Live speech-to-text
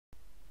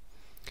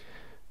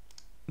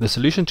The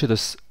solution to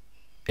this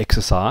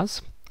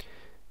exercise,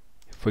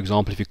 for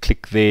example, if you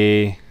click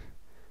there,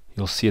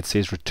 you'll see it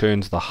says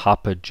returns the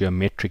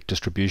hypergeometric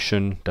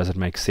distribution. Does it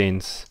make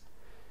sense?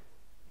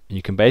 And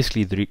you can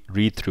basically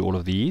read through all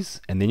of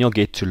these, and then you'll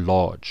get to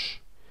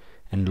large.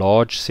 And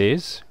large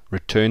says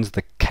returns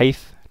the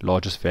kth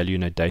largest value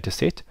in a data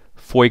set,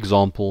 for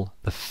example,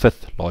 the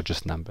 5th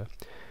largest number.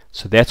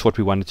 So that's what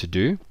we wanted to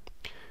do.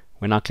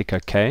 When I click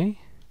OK,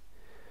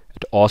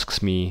 it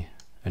asks me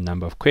a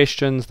number of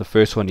questions. The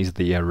first one is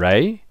the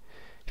array.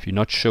 If you're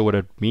not sure what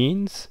it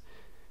means,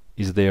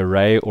 is the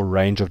array or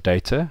range of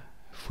data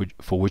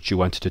for which you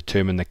want to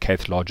determine the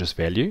kth largest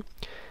value.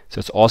 So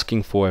it's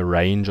asking for a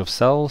range of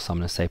cells. So I'm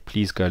going to say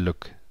please go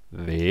look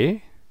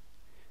there.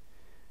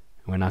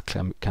 When I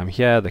come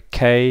here, the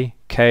k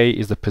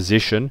is the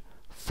position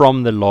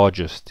from the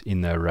largest in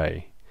the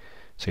array.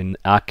 So in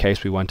our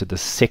case we wanted the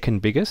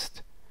second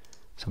biggest,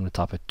 so I'm going to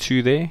type a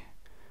 2 there.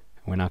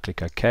 When I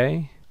click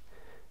OK,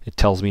 it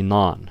tells me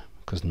 9,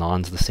 because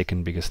 9 is the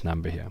second biggest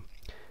number here.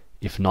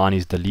 If 9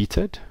 is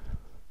deleted,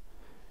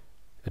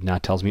 it now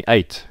tells me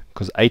 8,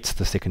 because 8 is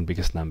the second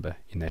biggest number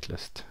in that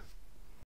list.